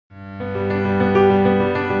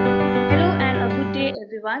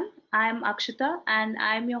everyone. I am Akshata and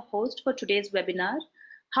I am your host for today's webinar,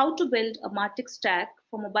 How to Build a Martech Stack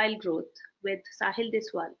for Mobile Growth with Sahil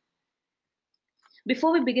Deswal.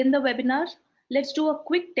 Before we begin the webinar, let's do a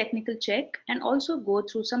quick technical check and also go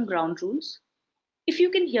through some ground rules. If you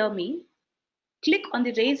can hear me, click on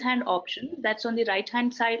the raise hand option that's on the right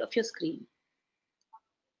hand side of your screen.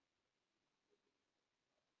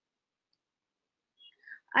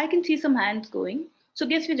 I can see some hands going, so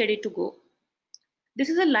guess we're ready to go. This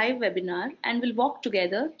is a live webinar and we'll walk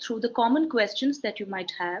together through the common questions that you might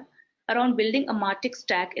have around building a Martech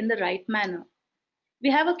stack in the right manner. We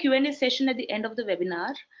have a Q&A session at the end of the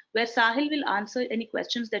webinar where Sahil will answer any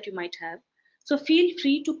questions that you might have. So feel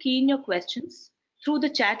free to key in your questions through the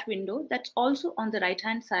chat window that's also on the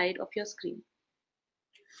right-hand side of your screen.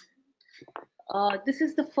 This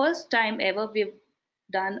is the first time ever we've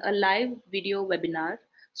done a live video webinar,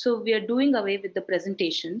 so we are doing away with the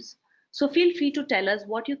presentations. So feel free to tell us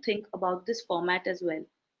what you think about this format as well.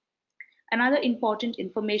 Another important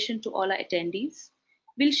information to all our attendees,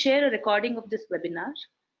 we'll share a recording of this webinar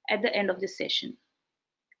at the end of this session.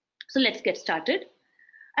 So let's get started.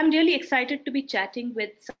 I'm really excited to be chatting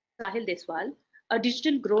with Sahil Deswal, a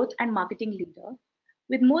digital growth and marketing leader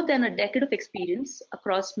with more than a decade of experience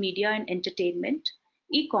across media and entertainment,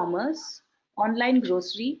 e-commerce, online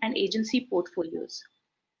grocery, and agency portfolios.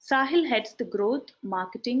 Sahil heads the growth,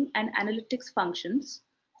 marketing, and analytics functions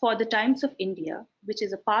for the Times of India, which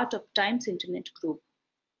is a part of Times Internet Group.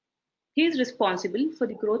 He is responsible for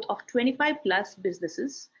the growth of 25 plus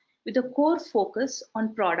businesses with a core focus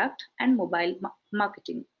on product and mobile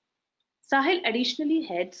marketing. Sahil additionally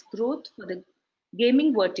heads growth for the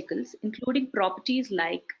gaming verticals, including properties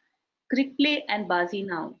like CrickPlay and Bazi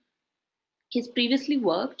Now. He's previously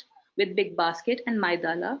worked with Big Basket and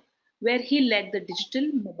Maidala, where he led the digital,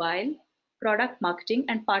 mobile, product marketing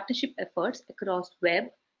and partnership efforts across web,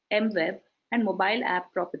 mWeb, and mobile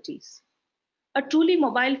app properties. A truly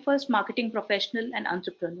mobile-first marketing professional and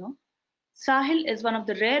entrepreneur, Sahil is one of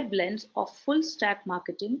the rare blends of full-stack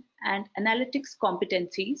marketing and analytics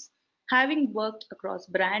competencies, having worked across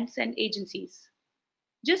brands and agencies.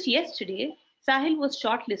 Just yesterday, Sahil was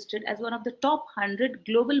shortlisted as one of the top 100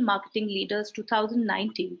 Global Marketing Leaders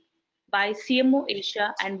 2019 by CMO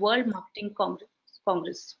Asia and World Marketing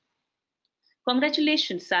Congress.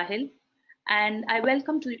 Congratulations, Sahil, and I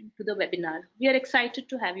welcome you to the webinar. We are excited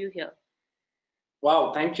to have you here.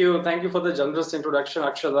 Wow, thank you. Thank you for the generous introduction,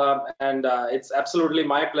 Akshata, and it's absolutely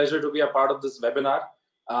my pleasure to be a part of this webinar.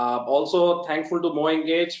 Also thankful to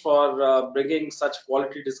MoEngage for bringing such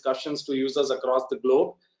quality discussions to users across the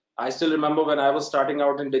globe. I still remember when I was starting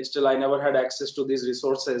out in digital, I never had access to these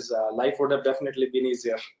resources. Life would have definitely been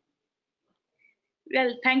easier.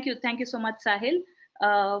 Well, thank you. Thank you so much, Sahil.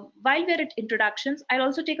 While we're at introductions, I'll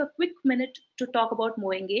also take a quick minute to talk about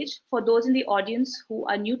MoEngage. For those in the audience who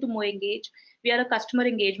are new to MoEngage, we are a customer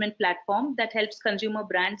engagement platform that helps consumer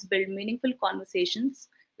brands build meaningful conversations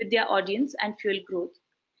with their audience and fuel growth.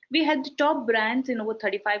 We help the top brands in over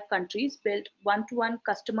 35 countries build one-to-one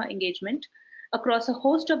customer engagement across a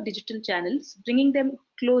host of digital channels, bringing them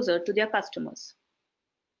closer to their customers.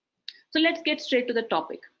 So let's get straight to the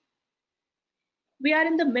topic. We are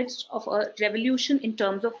in the midst of a revolution in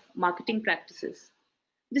terms of marketing practices.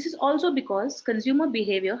 This is also because consumer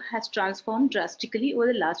behavior has transformed drastically over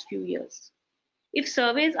the last few years. If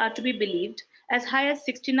surveys are to be believed, as high as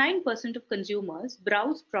 69% of consumers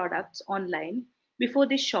browse products online before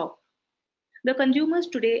they shop. The consumers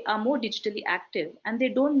today are more digitally active and they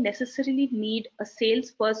don't necessarily need a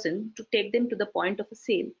salesperson to take them to the point of a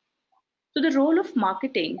sale. So the role of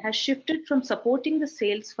marketing has shifted from supporting the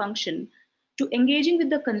sales function to engaging with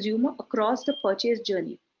the consumer across the purchase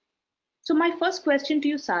journey. So my first question to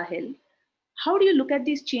you, Sahil, how do you look at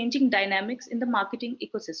these changing dynamics in the marketing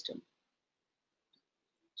ecosystem?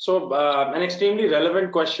 So an extremely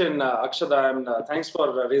relevant question, Akshata, and thanks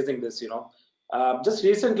for raising this. Just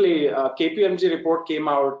recently, KPMG report came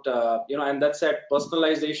out, and that said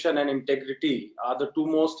personalization and integrity are the two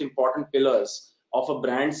most important pillars of a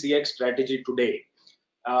brand CX strategy today.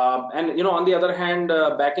 And on the other hand,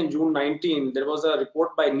 back in June 19, there was a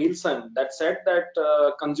report by Nielsen that said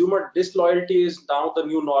that consumer disloyalty is now the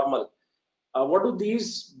new normal. What do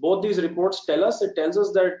both these reports tell us? It tells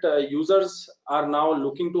us that users are now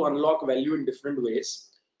looking to unlock value in different ways.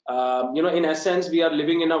 In essence, we are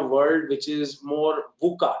living in a world which is more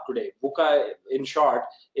VUCA today. VUCA, in short,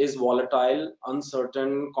 is volatile,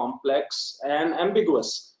 uncertain, complex, and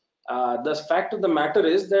ambiguous. The fact of the matter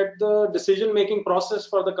is that the decision-making process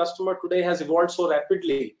for the customer today has evolved so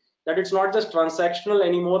rapidly that it's not just transactional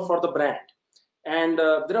anymore for the brand. And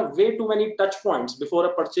there are way too many touch points before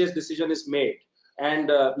a purchase decision is made. and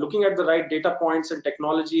looking at the right data points and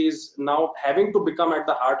technology is now having to become at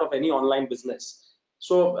the heart of any online business.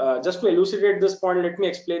 So just to elucidate this point, let me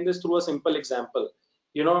explain this through a simple example.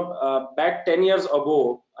 Back 10 years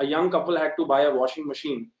ago, a young couple had to buy a washing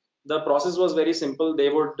machine. The process was very simple. They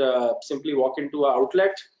would simply walk into an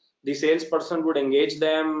outlet. The salesperson would engage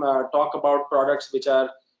them, talk about products which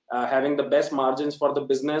are having the best margins for the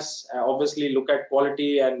business, obviously look at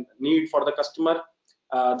quality and need for the customer.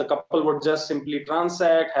 The couple would just simply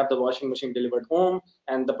transact, have the washing machine delivered home,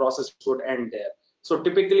 and the process would end there. So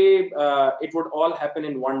typically, it would all happen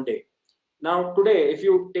in one day. Now, today, if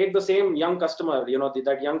you take the same young customer,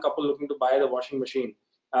 that young couple looking to buy the washing machine,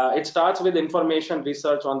 it starts with information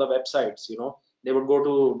research on the websites. They would go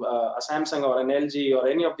to a Samsung or an LG or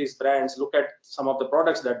any of these brands, look at some of the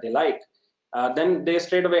products that they like. Then they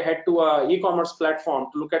straight away head to a e-commerce platform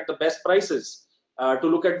to look at the best prices, to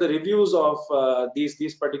look at the reviews of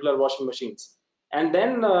these particular washing machines. And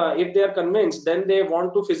then if they are convinced, then they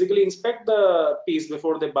want to physically inspect the piece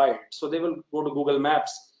before they buy it. So they will go to Google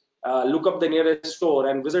Maps, look up the nearest store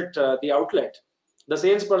and visit the outlet. The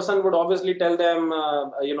salesperson would obviously tell them,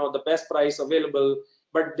 the best price available,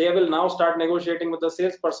 but they will now start negotiating with the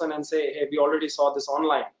salesperson and say, hey, we already saw this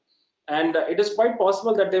online. And it is quite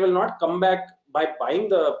possible that they will not come back by buying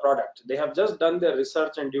the product. They have just done their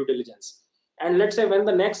research and due diligence. And let's say when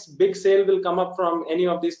the next big sale will come up from any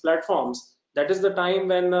of these platforms, that is the time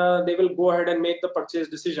when they will go ahead and make the purchase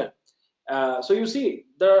decision. So you see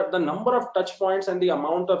the number of touch points and the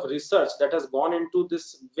amount of research that has gone into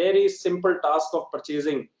this very simple task of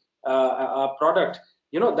purchasing a product.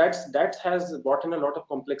 That has brought in a lot of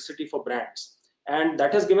complexity for brands, and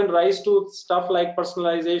that has given rise to stuff like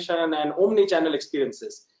personalization and omni-channel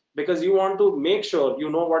experiences, because you want to make sure you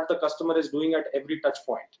know what the customer is doing at every touch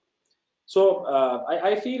point. So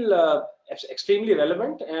I feel extremely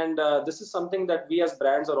relevant, and this is something that we as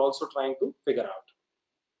brands are also trying to figure out.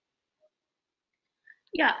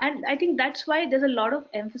 Yeah, and I think that's why there's a lot of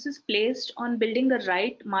emphasis placed on building the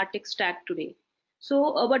right Martech stack today.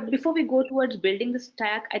 So, but before we go towards building the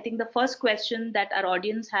stack, I think the first question that our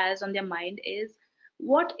audience has on their mind is,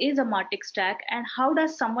 what is a Martech stack and how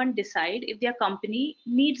does someone decide if their company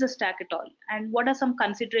needs a stack at all? And what are some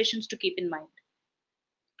considerations to keep in mind?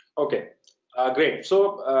 Okay, great.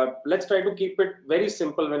 So let's try to keep it very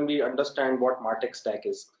simple when we understand what Martech stack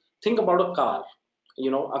is. Think about a car.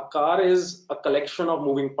 A car is a collection of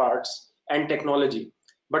moving parts and technology,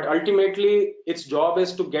 but ultimately its job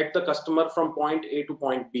is to get the customer from point A to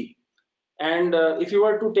point B. And if you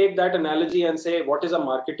were to take that analogy and say, what is a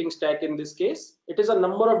marketing stack in this case? It is a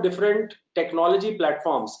number of different technology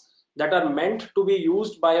platforms that are meant to be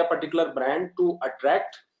used by a particular brand to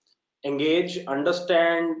attract, engage,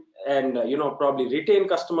 understand, and probably retain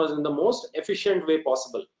customers in the most efficient way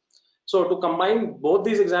possible. So to combine both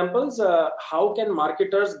these examples, how can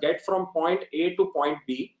marketers get from point A to point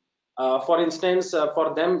B? For instance,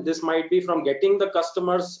 for them, this might be from getting the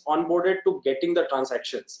customers onboarded to getting the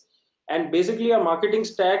transactions. And basically, a marketing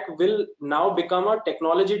stack will now become a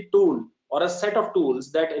technology tool or a set of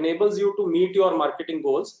tools that enables you to meet your marketing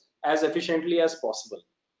goals as efficiently as possible.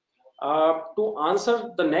 To answer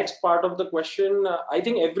the next part of the question, I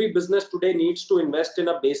think every business today needs to invest in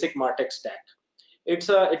a basic MarTech stack. It's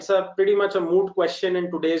a pretty much a moot question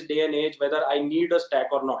in today's day and age whether I need a stack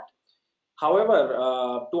or not.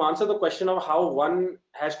 However, to answer the question of how one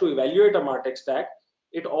has to evaluate a MarTech stack,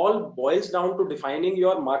 it all boils down to defining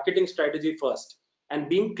your marketing strategy first and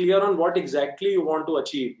being clear on what exactly you want to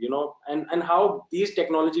achieve, and how these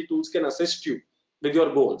technology tools can assist you with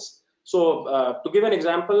your goals. So to give an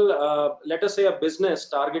example, let us say a business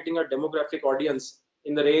targeting a demographic audience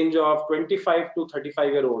in the range of 25 to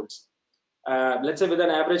 35-year-olds, let's say with an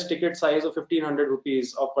average ticket size of 1500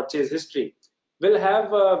 rupees of purchase history, will have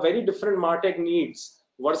very different MarTech needs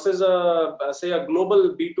versus say a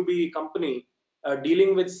global B2B company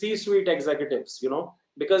dealing with C-suite executives,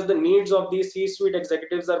 because the needs of these C-suite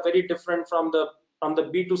executives are very different from the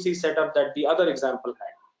B2C setup that the other example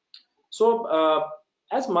had. So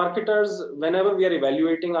as marketers, whenever we are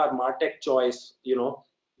evaluating our MarTech choice,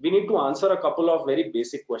 we need to answer a couple of very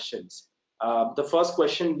basic questions. The first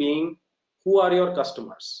question being, who are your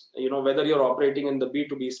customers? Whether you're operating in the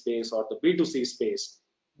B2B space or the B2C space,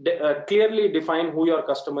 clearly define who your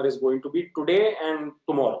customer is going to be today and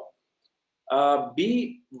tomorrow.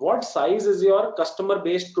 B, what size is your customer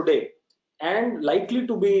base today and likely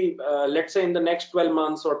to be, let's say in the next 12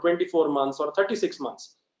 months or 24 months or 36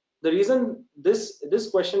 months? The reason this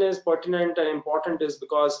question is pertinent and important is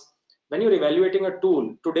because when you're evaluating a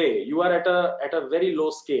tool today, you are at a very low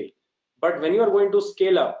scale. But when you are going to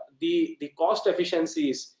scale up, the cost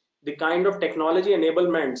efficiencies the kind of technology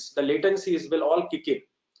enablements, the latencies will all kick in.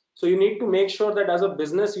 So you need to make sure that as a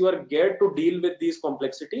business, you are geared to deal with these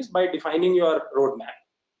complexities by defining your roadmap.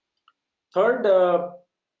 Third,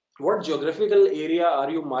 what geographical area are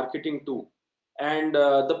you marketing to? And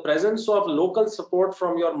the presence of local support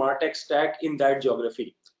from your Martech stack in that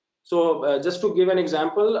geography. So just to give an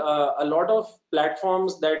example, a lot of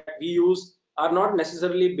platforms that we use are not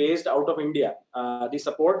necessarily based out of India. The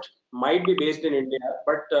support might be based in India,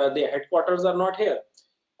 but the headquarters are not here.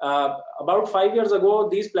 About 5 years ago,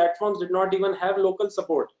 these platforms did not even have local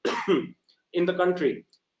support in the country.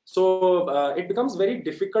 So it becomes very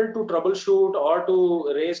difficult to troubleshoot or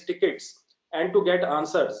to raise tickets and to get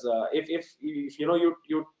answers. If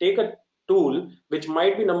you take a tool which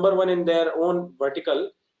might be number one in their own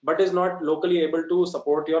vertical, but is not locally able to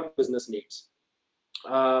support your business needs.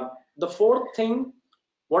 The fourth thing,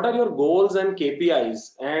 what are your goals and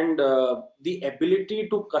KPIs and the ability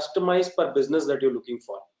to customize per business that you're looking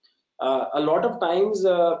for? A lot of times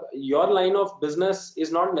your line of business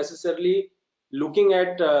is not necessarily looking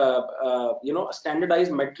at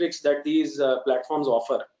standardized metrics that these platforms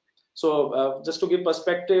offer. So just to give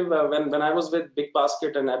perspective, when I was with Big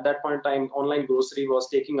Basket, and at that point in time online grocery was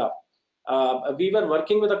taking up, we were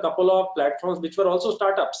working with a couple of platforms which were also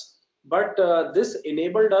startups, but this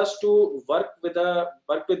enabled us to work with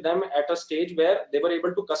them at a stage where they were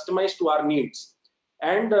able to customize to our needs,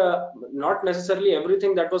 and not necessarily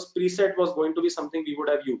everything that was preset was going to be something we would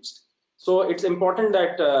have used. So it's important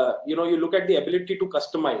that you look at the ability to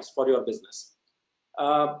customize for your business.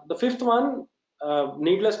 The fifth one,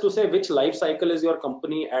 needless to say, which life cycle is your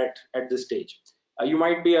company at this stage? You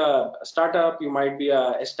might be a startup, you might be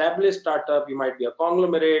a established startup, you might be a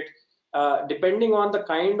conglomerate. Depending on the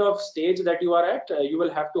kind of stage that you are at, you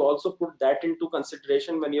will have to also put that into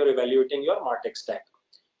consideration when you're evaluating your Martech stack.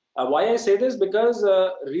 Why I say this? Because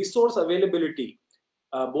resource availability,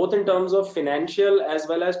 both in terms of financial as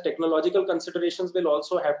well as technological considerations, will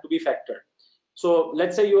also have to be factored. So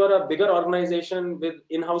let's say you are a bigger organization with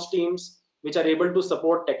in-house teams which are able to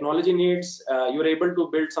support technology needs, you're able to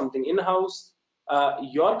build something in-house.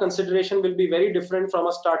 Your consideration will be very different from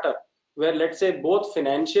a startup where, let's say, both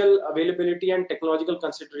financial availability and technological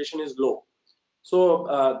consideration is low.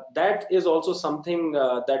 So that is also something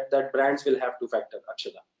that brands will have to factor,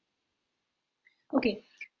 Akshata. Okay.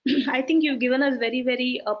 I think you've given us very,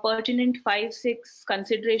 very pertinent 5, 6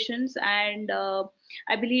 considerations, and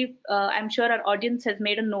I believe I'm sure our audience has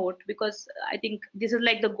made a note, because I think this is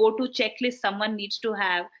like the go-to checklist someone needs to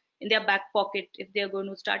have in their back pocket if they're going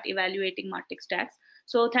to start evaluating Martech stacks.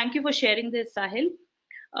 So thank you for sharing this, Sahil.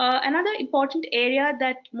 Another important area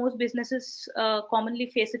that most businesses commonly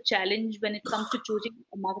face a challenge when it comes to choosing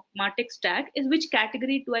a Martech stack is which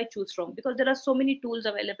category do I choose from? Because there are so many tools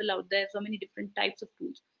available out there, so many different types of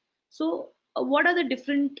tools. So, what are the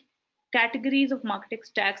different categories of Martech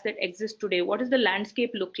stacks that exist today? What does the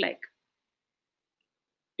landscape look like?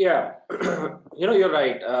 Yeah, you're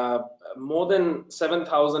right. More than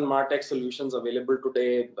 7,000 Martech solutions available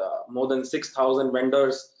today, more than 6,000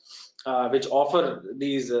 vendors which offer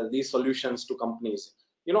these solutions to companies.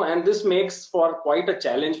 And this makes for quite a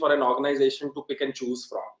challenge for an organization to pick and choose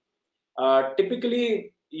from.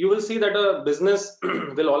 Typically, you will see that a business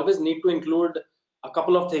will always need to include a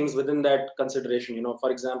couple of things within that consideration.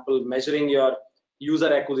 For example, measuring your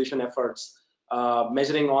user acquisition efforts,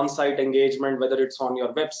 measuring on-site engagement, whether it's on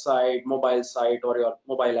your website, mobile site, or your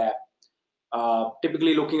mobile app.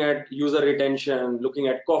 Typically looking at user retention, looking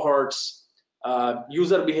at cohorts,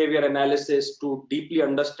 user behavior analysis to deeply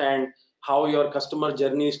understand how your customer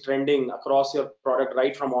journey is trending across your product,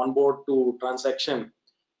 right from onboard to transaction.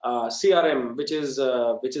 CRM, which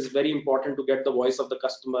is very important to get the voice of the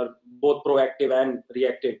customer, both proactive and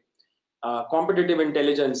reactive. Competitive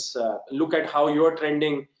intelligence, look at how you're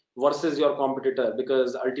trending versus your competitor,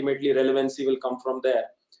 because ultimately relevancy will come from there.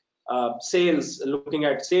 Sales, looking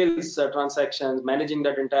at sales transactions, managing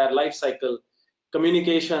that entire life cycle.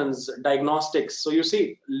 Communications, diagnostics. So you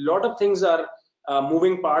see, a lot of things are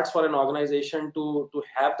moving parts for an organization to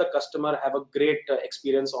have the customer have a great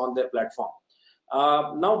experience on their platform.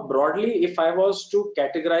 Now, broadly, if I was to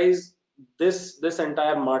categorize this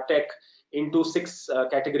entire Martech into 6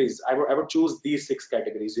 categories, I would choose these 6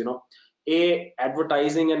 categories.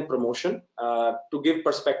 Advertising and promotion. To give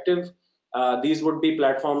perspective, these would be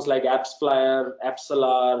platforms like AppsFlyer,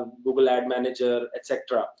 AppSalar, Google Ad Manager,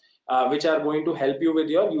 etc., which are going to help you with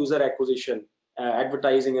your user acquisition,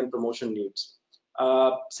 advertising and promotion needs.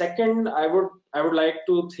 Second, I would like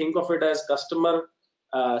to think of it as customer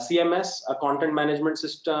CMS, a content management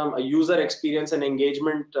system, a user experience and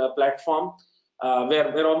engagement platform.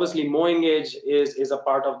 where obviously MoEngage is a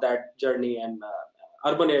part of that journey, and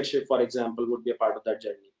urban airship, for example, would be a part of that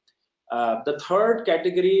journey. The third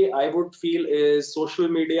category I would feel is social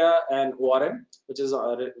media and ORM, which is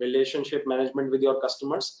relationship management with your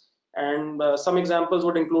customers. And some examples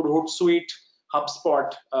would include Hootsuite,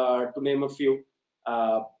 HubSpot, to name a few.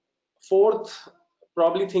 Uh, Fourth,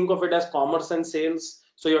 probably think of it as commerce and sales.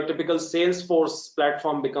 So your typical Salesforce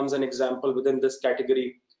platform becomes an example within this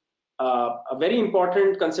category. A very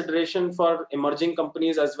important consideration for emerging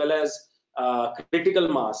companies as well as critical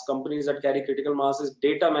mass companies that carry critical mass is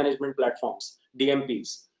data management platforms,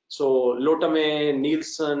 DMPs. So Lotame,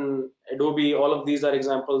 Nielsen, Adobe, all of these are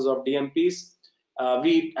examples of DMPs.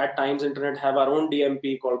 We at Times Internet have our own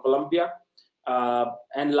DMP called Columbia.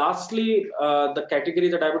 And lastly, the category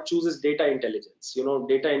that I would choose is data intelligence. You know,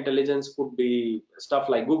 data intelligence could be stuff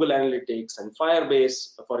like Google Analytics and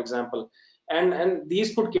Firebase, for example, and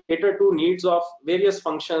these could cater to needs of various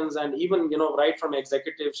functions, and even, you know, right from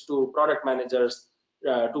executives to product managers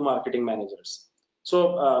to marketing managers.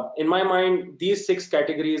 So in my mind, these six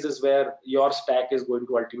categories is where your stack is going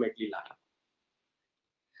to ultimately lie.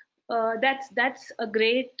 That's a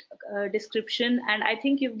great description, and I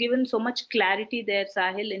think you've given so much clarity there,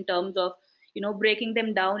 Sahil, in terms of breaking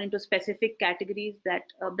them down into specific categories that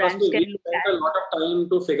Trust brands me, can we look spent at. a lot of time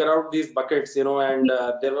to figure out these buckets, you know, and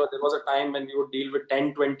there was a time when we would deal with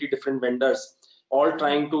 10, 20 different vendors, all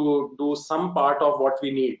trying to do some part of what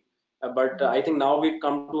we need. But I think now we've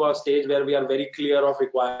come to a stage where we are very clear of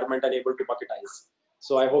requirement and able to bucketize.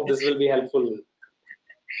 So I hope this will be helpful.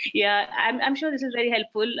 Yeah, I'm sure this is very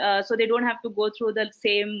helpful, so they don't have to go through the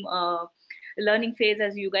same learning phase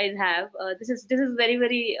as you guys have. This is very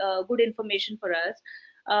very good information for us.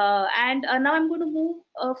 And now I'm going to move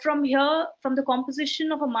from here, from the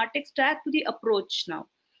composition of a Martech stack to the approach now.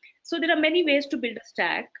 So there are many ways to build a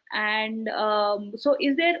stack, and so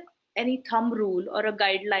is there any thumb rule or a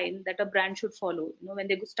guideline that a brand should follow, when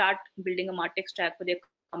they start building a Martech stack for their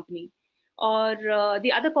company? Or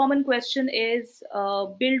the other common question is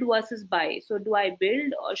build versus buy. So do I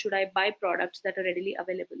build or should I buy products that are readily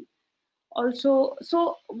available? Also,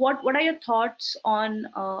 so what are your thoughts on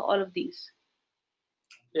all of these?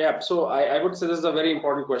 Yeah, so I would say this is a very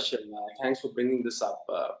important question. Thanks for bringing this up.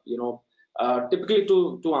 Typically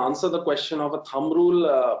to answer the question of a thumb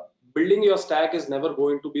rule, building your stack is never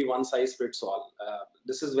going to be one size fits all.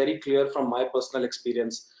 This is very clear from my personal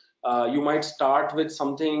experience. You might start with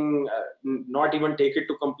something, not even take it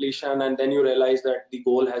to completion, and then you realize that the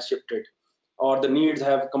goal has shifted, or the needs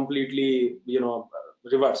have completely,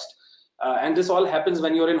 reversed. And this all happens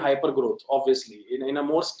when you're in hyper growth. Obviously, in a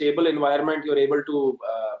more stable environment, you're able to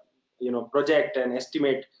project and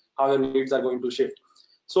estimate how your needs are going to shift.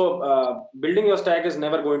 So building your stack is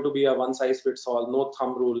never going to be a one size fits all, no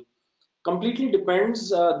thumb rule. Completely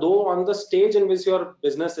depends, though, on the stage in which your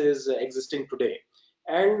business is existing today,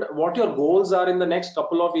 and what your goals are in the next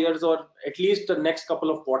couple of years, or at least the next couple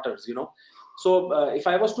of quarters. So if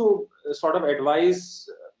I was to sort of advise,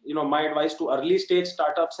 my advice to early stage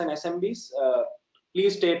startups and SMBs,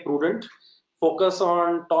 please stay prudent. Focus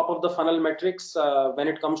on top of the funnel metrics when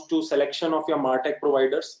it comes to selection of your MarTech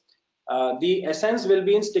providers. The essence will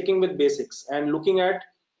be in sticking with basics and looking at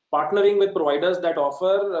partnering with providers that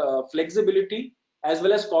offer flexibility as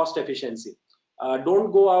well as cost efficiency.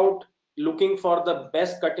 Don't go out looking for the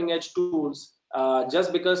best cutting edge tools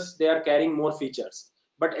just because they are carrying more features,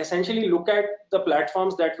 but essentially look at the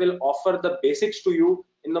platforms that will offer the basics to you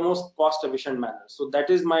in the most cost efficient manner. So that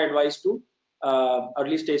is my advice to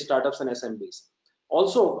early stage startups and SMBs.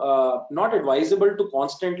 Also, not advisable to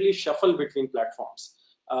constantly shuffle between platforms.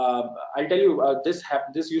 I'll tell you,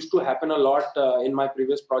 this used to happen a lot in my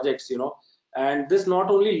previous projects, and this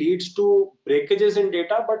not only leads to breakages in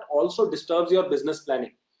data, but also disturbs your business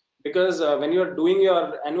planning. Because when you're doing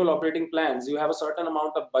your annual operating plans, you have a certain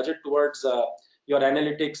amount of budget towards your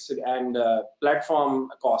analytics and platform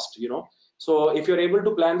cost. So if you're able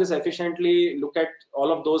to plan this efficiently, look at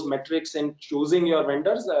all of those metrics in choosing your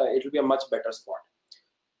vendors, it will be a much better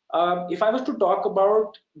spot. If I was to talk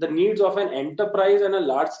about the needs of an enterprise and a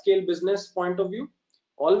large scale business point of view,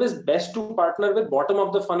 always best to partner with bottom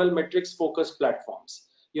of the funnel metrics focused platforms,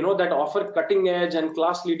 that offer cutting edge and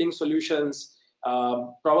class leading solutions,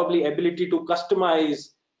 probably ability to customize,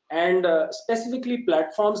 and specifically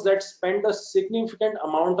platforms that spend a significant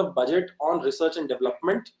amount of budget on research and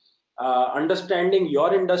development, understanding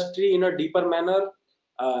your industry in a deeper manner,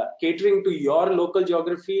 catering to your local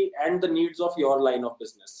geography and the needs of your line of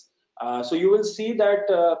business. So you will see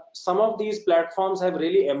that some of these platforms have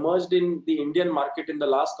really emerged in the Indian market in the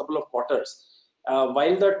last couple of quarters.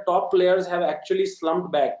 while the top players have actually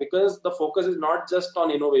slumped back because the focus is not just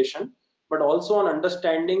on innovation, but also on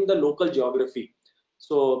understanding the local geography.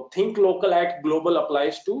 So think local act global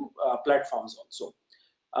applies to platforms also.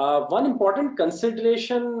 One important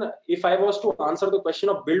consideration, if I was to answer the question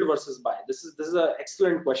of build versus buy, this is an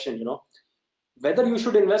excellent question. Whether you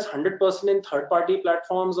should invest 100% in third-party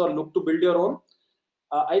platforms or look to build your own.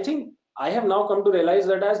 I think I have now come to realize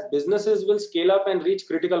that as businesses will scale up and reach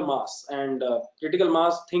critical mass, and critical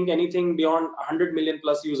mass, think anything beyond 100 million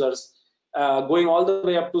plus users, going all the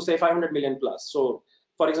way up to say 500 million plus. So,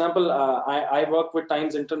 for example, I work with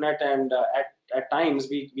Times Internet, and at times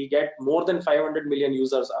we get more than 500 million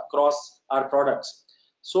users across our products.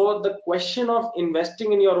 So the question of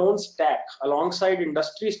investing in your own stack alongside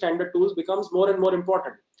industry standard tools becomes more and more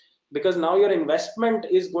important, because now your investment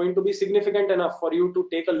is going to be significant enough for you to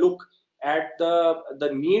take a look at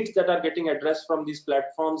the needs that are getting addressed from these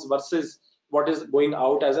platforms versus what is going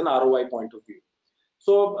out as an ROI point of view.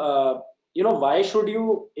 So why should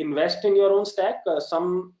you invest in your own stack?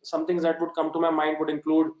 Some things that would come to my mind would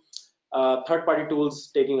include third party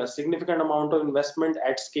tools taking a significant amount of investment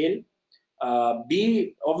at scale.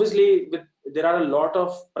 B, obviously, there are a lot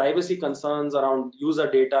of privacy concerns around user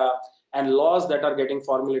data and laws that are getting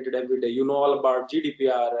formulated every day. You know all about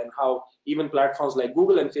GDPR and how even platforms like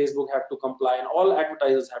Google and Facebook have to comply, and all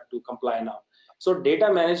advertisers have to comply now. So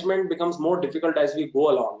data management becomes more difficult as we go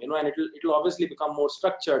along, and it'll obviously become more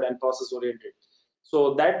structured and process oriented.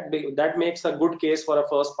 So that makes a good case for a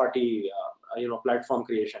first party platform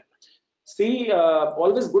creation. See,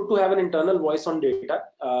 always good to have an internal voice on data.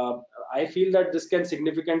 I feel that this can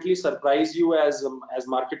significantly surprise you as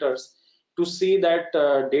marketers to see that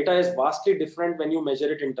data is vastly different when you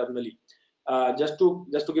measure it internally. Just to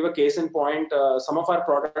give a case in point, some of our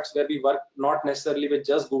products where we work not necessarily with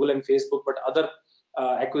just Google and Facebook, but other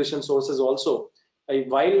acquisition sources also.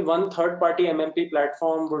 While one third-party MMP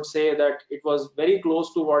platform would say that it was very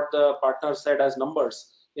close to what the partner said as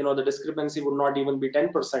numbers, the discrepancy would not even be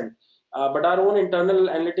 10%. But our own internal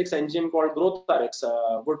analytics engine called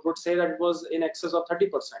GrowthRx would say that it was in excess of 30%.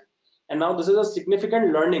 And now this is a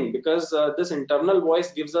significant learning, because this internal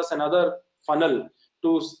voice gives us another funnel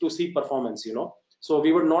to see performance. So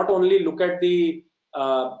we would not only look at the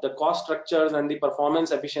cost structures and the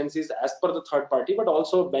performance efficiencies as per the third party, but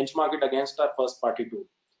also benchmark it against our first party tool.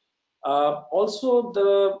 Also,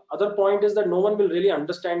 the other point is that no one will really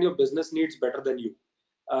understand your business needs better than you.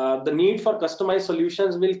 The need for customized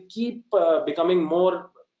solutions will keep becoming more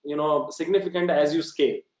significant as you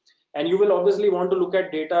scale, and you will obviously want to look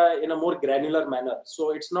at data in a more granular manner.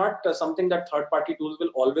 So it's not something that third party tools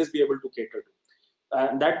will always be able to cater to,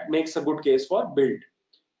 and that makes a good case for build.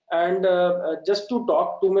 And just to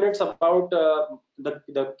talk 2 minutes about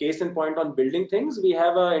the case in point on building things, we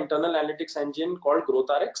have an internal analytics engine called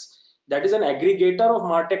GrowthRx that is an aggregator of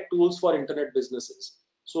Martech tools for internet businesses.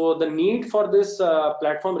 So the need for this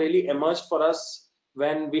platform really emerged for us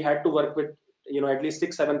when we had to work with at least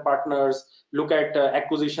 6-7 partners, look at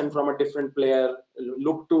acquisition from a different player,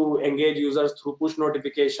 look to engage users through push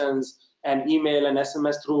notifications and email and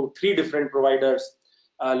SMS through 3 different providers,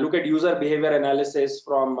 look at user behavior analysis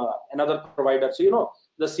from another provider. So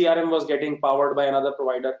the CRM was getting powered by another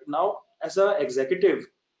provider. Now as an executive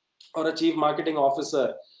or a chief marketing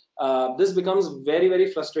officer, this becomes very,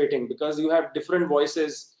 very frustrating, because you have different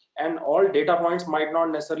voices and all data points might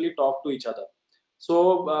not necessarily talk to each other. So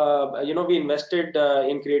we invested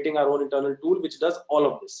in creating our own internal tool which does all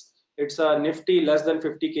of this. It's a nifty less than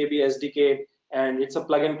 50 KB SDK, and it's a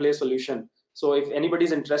plug and play solution. So if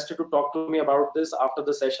anybody's interested to talk to me about this after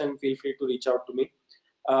the session, feel free to reach out to me.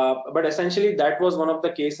 But essentially that was one of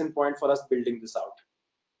the case in point for us building this out.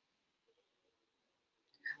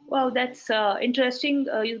 Wow, that's interesting.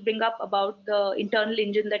 You bring up about the internal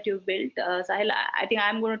engine that you've built. Sahil, I think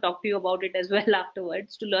I'm going to talk to you about it as well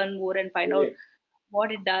afterwards to learn more and find out Great.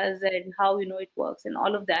 what it does and how it works and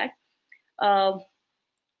all of that. Uh,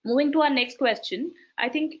 Moving to our next question, I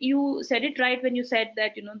think you said it right when you said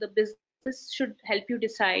that the business should help you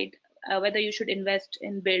decide whether you should invest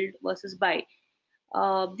in build versus buy.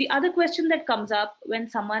 The other question that comes up when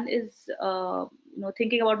someone is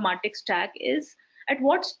thinking about Martech stack is, at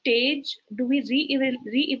what stage do we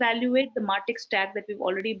re-evaluate the Martech stack that we've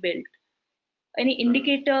already built? Any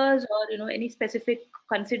indicators or any specific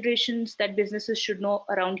considerations that businesses should know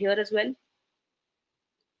around here as well?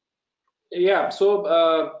 Yeah,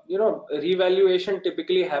 so revaluation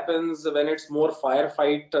typically happens when it's more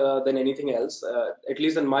firefight than anything else. At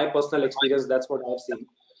least in my personal experience, that's what I've seen.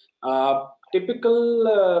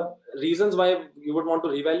 Typical reasons why you would want to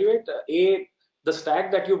reevaluate: A, the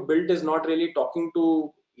stack that you built is not really talking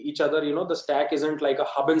to each other. The stack isn't like a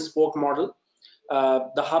hub and spoke model.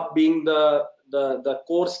 The hub being the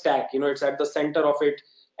core stack, it's at the center of it,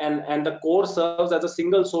 and the core serves as a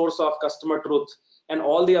single source of customer truth, and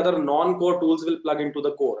all the other non-core tools will plug into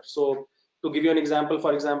the core. So to give you an example,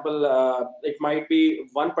 for example, it might be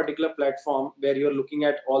one particular platform where you're looking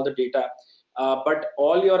at all the data, but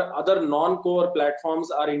all your other non-core platforms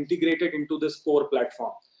are integrated into this core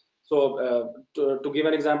platform. So to give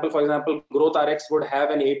an example, for example, GrowthRx would have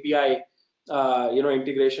an API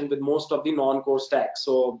integration with most of the non-core stacks.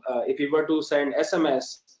 So if we were to send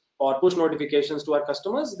SMS or push notifications to our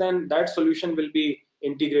customers, then that solution will be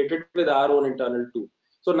integrated with our own internal tool.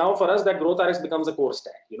 So now for us, that GrowthRx becomes a core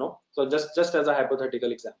stack. So just as a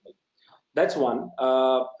hypothetical example, that's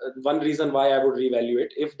one reason why I would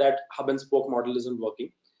reevaluate if that hub and spoke model isn't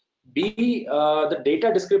working. B, the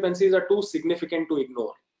data discrepancies are too significant to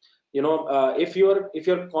ignore. If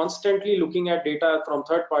you're constantly looking at data from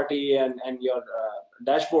third party and your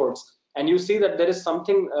dashboards, and you see that there is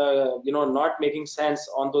something not making sense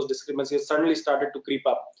on those discrepancies suddenly started to creep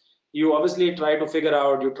up, you obviously try to figure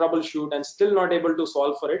out, you troubleshoot, and still not able to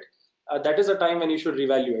solve for it. That is a time when you should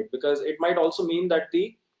reevaluate, because it might also mean that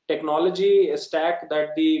the technology stack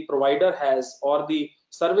that the provider has or the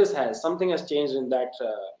service has, something has changed in that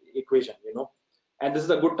equation, and this is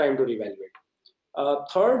a good time to reevaluate.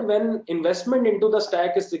 Third, when investment into the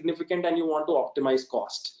stack is significant and you want to optimize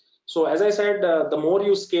cost. So as I said, the more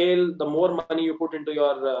you scale, the more money you put into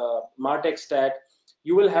your Martech stack,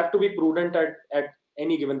 you will have to be prudent at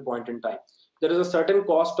any given point in time. There is a certain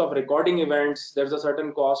cost of recording events. There's a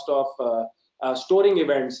certain cost of storing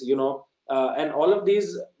events, and all of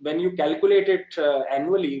these, when you calculate it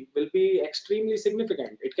annually, will be extremely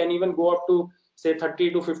significant. It can even go up to say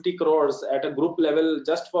 30 to 50 crores at a group level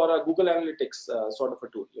just for a Google Analytics sort of a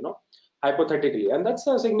tool, hypothetically, and that's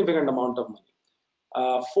a significant amount of money.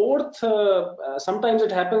 Fourth, sometimes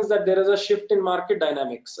it happens that there is a shift in market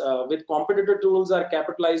dynamics, with competitor tools are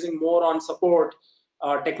capitalizing more on support,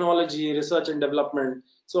 technology, research and development.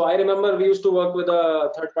 So I remember we used to work with a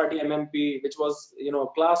third-party MMP, which was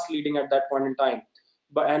class leading at that point in time.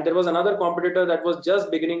 And there was another competitor that was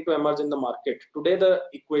just beginning to emerge in the market. Today, the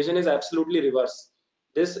equation is absolutely reverse.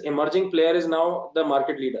 This emerging player is now the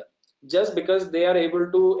market leader, just because they are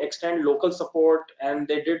able to extend local support, and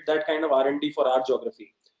they did that kind of R&D for our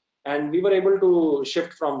geography, and we were able to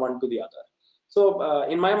shift from one to the other. So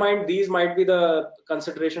in my mind, these might be the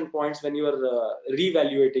consideration points when you are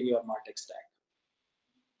reevaluating your Martech stack.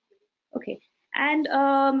 Okay. And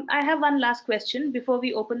I have one last question before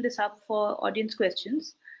we open this up for audience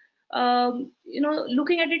questions.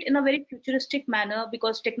 Looking at it in a very futuristic manner,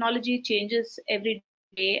 because technology changes every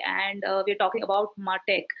day, and we're talking about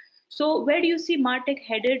Martech. So where do you see Martech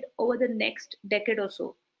headed over the next decade or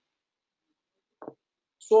so?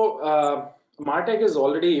 So Martech is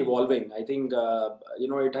already evolving. I think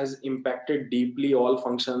it has impacted deeply all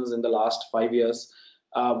functions in the last 5 years.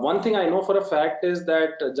 One thing I know for a fact is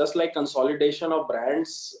that just like consolidation of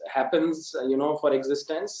brands happens, for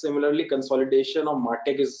existence, similarly consolidation of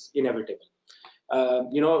Martech is inevitable.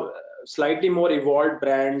 Slightly more evolved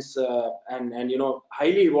brands and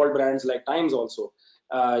highly evolved brands like Times also.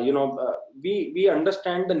 We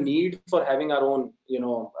understand the need for having our own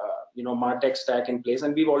Martech stack in place,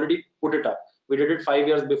 and we've already put it up. We did it 5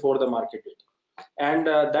 years before the market did, and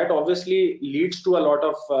that obviously leads to a lot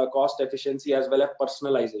of cost efficiency as well as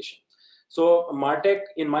personalization. So Martech,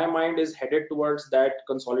 in my mind, is headed towards that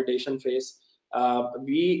consolidation phase.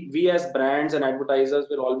 We as brands and advertisers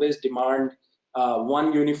will always demand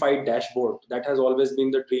one unified dashboard. That has always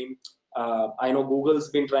been the dream. I know Google's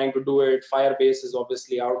been trying to do it. Firebase is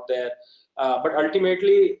obviously out there, but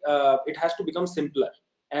ultimately it has to become simpler,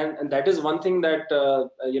 and that is one thing that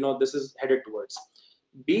this is headed towards.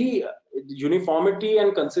 B, uniformity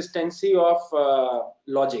and consistency of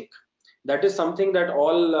logic. That is something that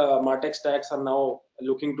all Martech stacks are now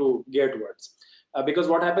looking to gear towards, because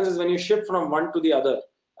what happens is when you shift from one to the other,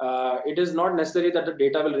 it is not necessary that the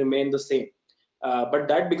data will remain the same. But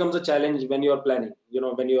that becomes a challenge when you're planning,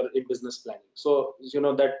 when you're in business planning. So,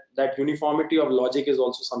 that uniformity of logic is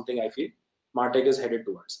also something I feel Martech is headed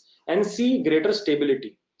towards. And C, greater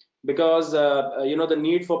stability, because, the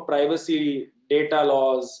need for privacy, data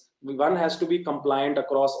laws, one has to be compliant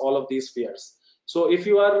across all of these spheres. So if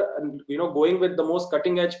you are, going with the most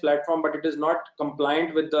cutting edge platform, but it is not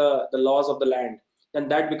compliant with the laws of the land, then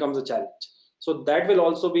that becomes a challenge. So that will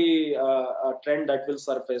also be a trend that will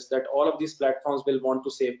surface, that all of these platforms will want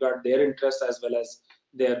to safeguard their interests as well as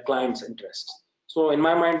their clients' interests. So in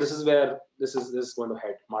my mind, this is where this is going to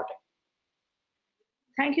head, Martech.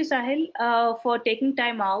 Thank you, Sahil, for taking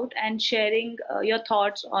time out and sharing your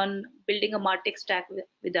thoughts on building a Martech stack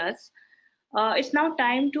with us. It's now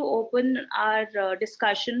time to open our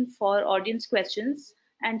discussion for audience questions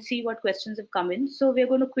and see what questions have come in. So we're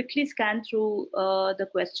going to quickly scan through the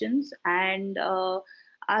questions and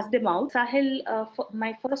ask them out. Sahil,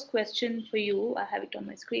 my first question for you, I have it on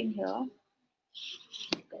my screen here.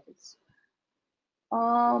 That is,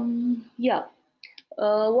 yeah.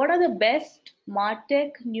 What are the best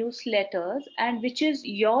Martech newsletters and which is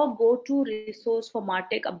your go-to resource for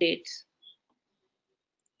Martech updates?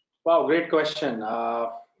 Wow, great question.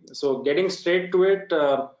 So getting straight to it,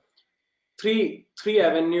 three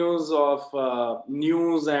avenues of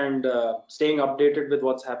news and staying updated with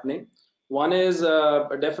what's happening. One is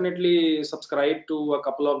definitely subscribe to a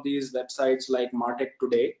couple of these websites like Martech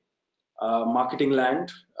Today, Marketing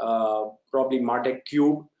Land, probably Martech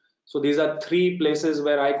Cube. So these are three places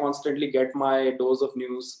where I constantly get my dose of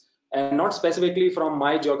news, and not specifically from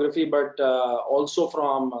my geography, but also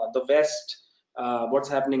from the West, what's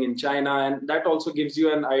happening in China, and that also gives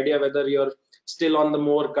you an idea whether you're still on the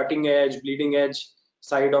more cutting edge, bleeding edge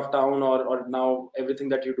side of town, or now everything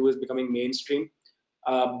that you do is becoming mainstream.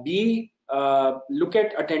 B, look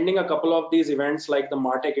at attending a couple of these events like the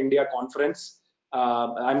Martech India conference.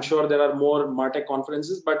 I'm sure there are more Martech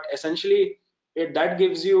conferences, but essentially that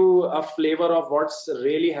gives you a flavor of what's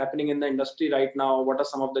really happening in the industry right now. What are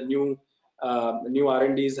some of the new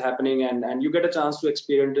R&Ds happening, and you get a chance to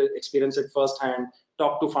experience it firsthand,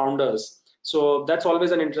 talk to founders. So that's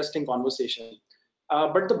always an interesting conversation.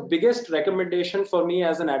 But the biggest recommendation for me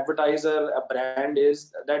as an advertiser, a brand,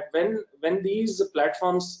 is that when these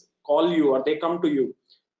platforms call you or they come to you,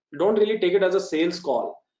 don't really take it as a sales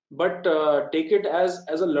call, but take it as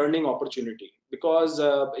a learning opportunity. Because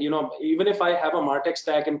even if I have a Martech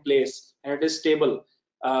stack in place and it is stable,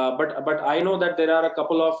 but I know that there are a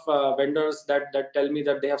couple of vendors that tell me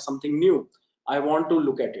that they have something new. I want to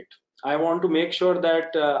look at it. I want to make sure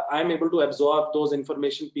that I'm able to absorb those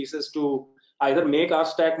information pieces to either make our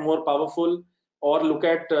stack more powerful or look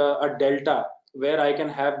at a delta where I can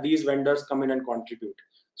have these vendors come in and contribute.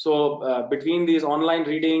 So between these online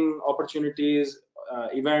reading opportunities,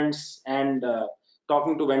 events, and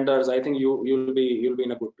talking to vendors, I think you'll be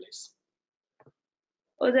in a good place.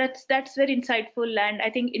 Oh, that's very insightful, and I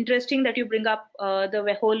think interesting that you bring up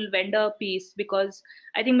the whole vendor piece, because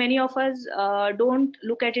I think many of us don't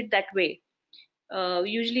look at it that way.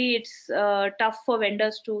 Usually, it's tough for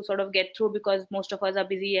vendors to sort of get through because most of us are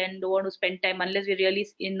busy and don't want to spend time unless we're really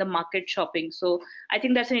in the market shopping. So I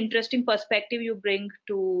think that's an interesting perspective you bring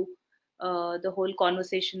to the whole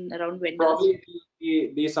conversation around vendors. Probably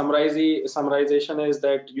the summarization is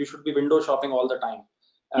that you should be window shopping all the time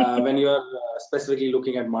when you are specifically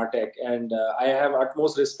looking at Martech. And I have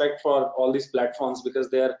utmost respect for all these platforms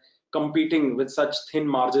because they are competing with such thin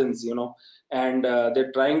margins, and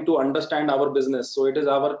they're trying to understand our business. So it is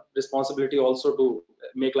our responsibility also to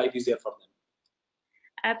make life easier for them.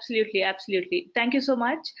 Absolutely, absolutely. Thank you so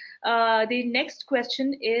much. The next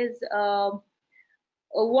question is,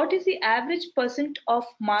 what is the average percent of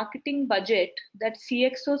marketing budget that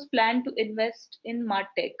CXOs plan to invest in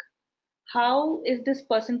Martech? How is this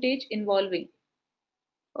percentage evolving?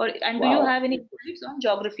 And do you Wow. have any insights on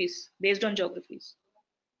geographies, based on geographies?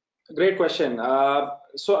 Great question.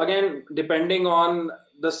 So again, depending on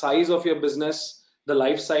the size of your business, the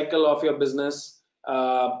life cycle of your business.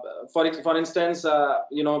 For instance, a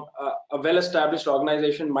well-established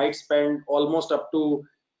organization might spend almost up to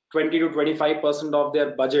 20 to 25% of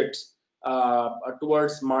their budgets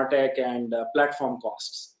towards Martech and platform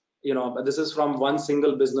costs. This is from one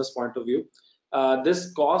single business point of view.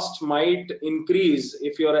 This cost might increase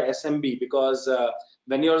if you're a SMB, because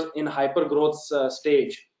when you're in hyper growth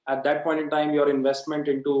stage, at that point in time, your investment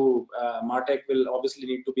into Martech will obviously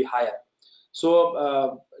need to be higher.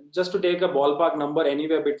 So just to take a ballpark number,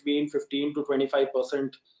 anywhere between 15 to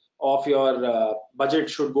 25% of your budget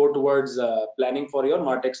should go towards planning for your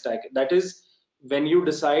Martech stack. That is when you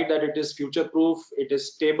decide that it is future proof, it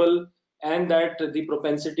is stable, and that the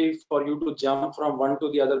propensity for you to jump from one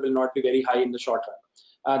to the other will not be very high in the short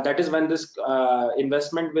run. That is when this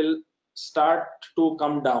investment will start to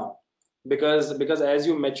come down, because as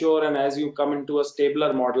you mature and as you come into a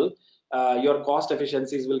stabler model, your cost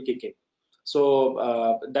efficiencies will kick in.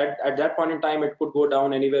 So that at that point in time, it could go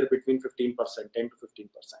down anywhere between 15%, 10 to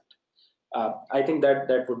 15%. I think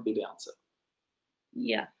that would be the answer.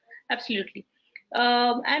 Yeah, absolutely.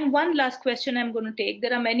 And one last question I'm going to take.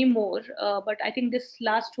 There are many more, but I think this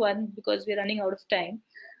last one, because we're running out of time.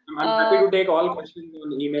 I'm happy to take all questions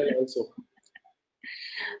on email also.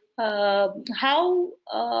 How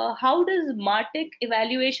does Martech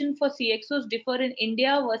evaluation for CXOs differ in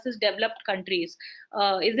India versus developed countries?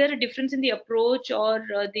 Is there a difference in the approach or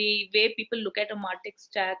the way people look at a Martech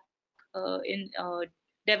stack in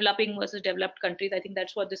developing versus developed countries? I think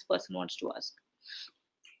that's what this person wants to ask.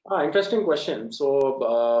 Interesting question.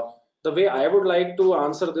 So, the way I would like to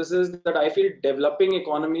answer this is that I feel developing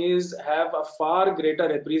economies have a far greater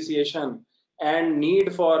appreciation and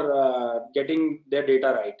need for getting their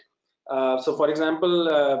data right. So, for example,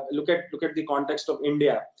 look at the context of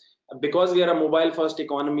India. Because we are a mobile-first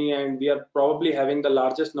economy and we are probably having the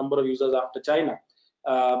largest number of users after China,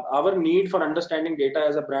 our need for understanding data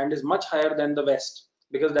as a brand is much higher than the West,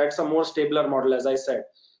 because that's a more stabler model, as I said.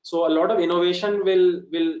 So a lot of innovation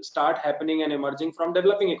will start happening and emerging from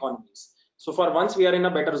developing economies. So for once we are in a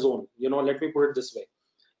better zone, let me put it this way.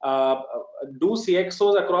 uh, do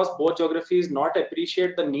CXOs across both geographies not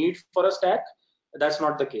appreciate the need for a stack? That's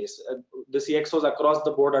not the case. The CXOs across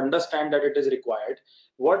the board understand that it is required.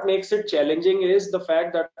 What makes it challenging is the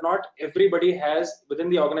fact that not everybody has within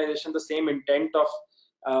the organization the same intent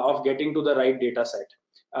of getting to the right data set,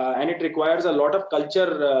 and it requires a lot of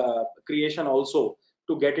culture creation also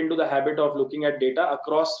to get into the habit of looking at data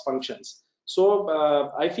across functions.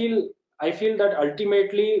 So I feel that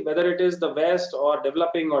ultimately, whether it is the West or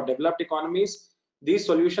developing or developed economies, these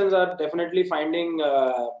solutions are definitely finding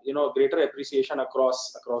greater appreciation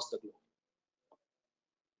across the globe.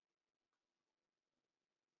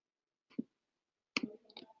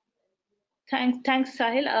 Thanks,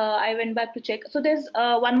 Sahil. I went back to check. So there's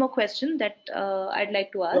one more question that I'd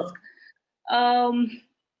like to ask. Sure. Um,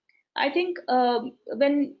 I think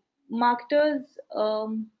when marketers,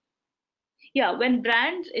 when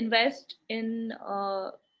brands invest in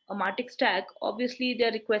a Martech stack, obviously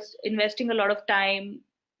they're investing a lot of time,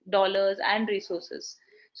 dollars, and resources.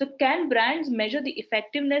 So can brands measure the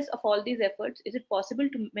effectiveness of all these efforts? Is it possible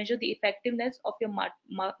to measure the effectiveness of your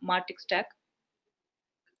Martech stack?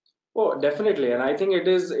 Oh, definitely, and I think it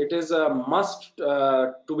is a must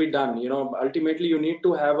to be done. Ultimately, you need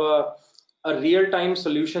to have a real-time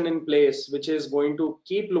solution in place, which is going to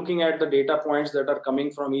keep looking at the data points that are coming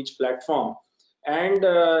from each platform, and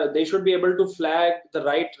they should be able to flag the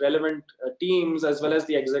right relevant teams as well as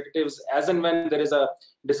the executives as and when there is a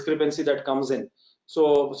discrepancy that comes in.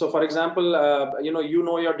 So for example, you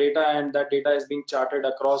know your data, and that data is being charted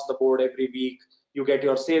across the board every week. You get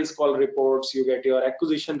your sales call reports, you get your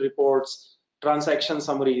acquisition reports, transaction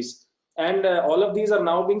summaries, and all of these are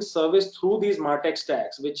now being serviced through these Martech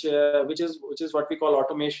stacks, which is what we call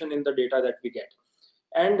automation in the data that we get.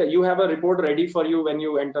 And you have a report ready for you when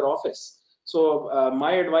you enter office. So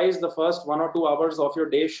my advice, the first 1 or 2 hours of your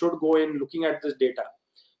day should go in looking at this data,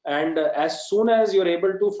 and as soon as you're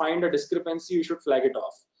able to find a discrepancy, you should flag it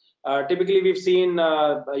off. Typically we've seen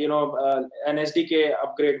an SDK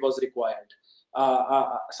upgrade was required.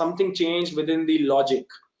 Something changed within the logic,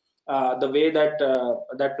 the way that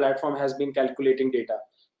platform has been calculating data.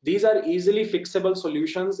 These are easily fixable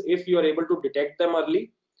solutions if you are able to detect them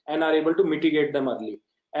early and are able to mitigate them early,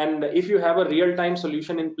 and if you have a real-time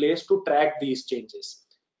solution in place to track these changes.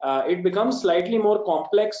 It becomes slightly more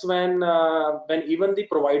complex when even the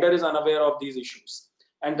provider is unaware of these issues,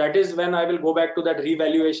 and that is when I will go back to that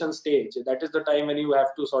revaluation stage. That is the time when you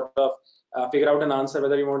have to sort of figure out an answer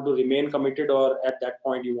whether you want to remain committed or at that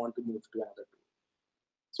point you want to move to another tool.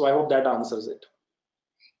 So I hope that answers it.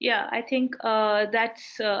 Yeah, I think I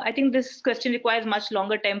think this question requires much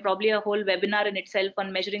longer time, probably a whole webinar in itself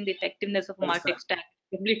on measuring the effectiveness of a Martech stack.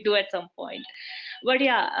 Probably do at some point. But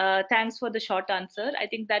yeah, thanks for the short answer. I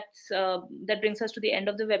think that brings us to the end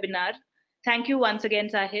of the webinar. Thank you once again,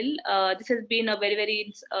 Sahil. This has been a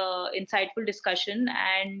very insightful discussion,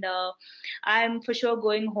 and I'm for sure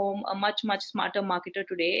going home a much smarter marketer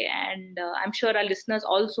today. And I'm sure our listeners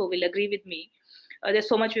also will agree with me. There's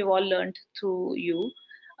so much we've all learned through you.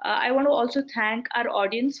 I want to also thank our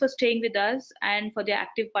audience for staying with us and for their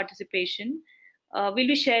active participation. We'll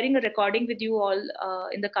be sharing a recording with you all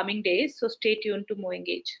in the coming days, so stay tuned to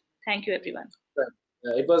MoEngage. Thank you, everyone.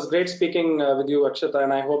 It was great speaking with you, Akshata,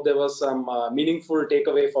 and I hope there was some meaningful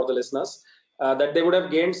takeaway for the listeners, that they would have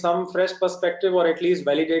gained some fresh perspective or at least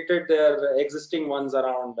validated their existing ones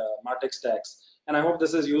around Martech stacks. And I hope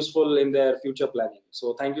this is useful in their future planning.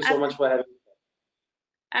 So thank you so much for having me.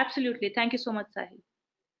 Absolutely. Thank you so much, Sahil.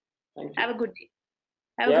 Thank you. Have a good day.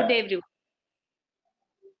 Have a good Yeah. day, everyone.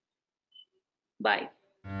 Bye.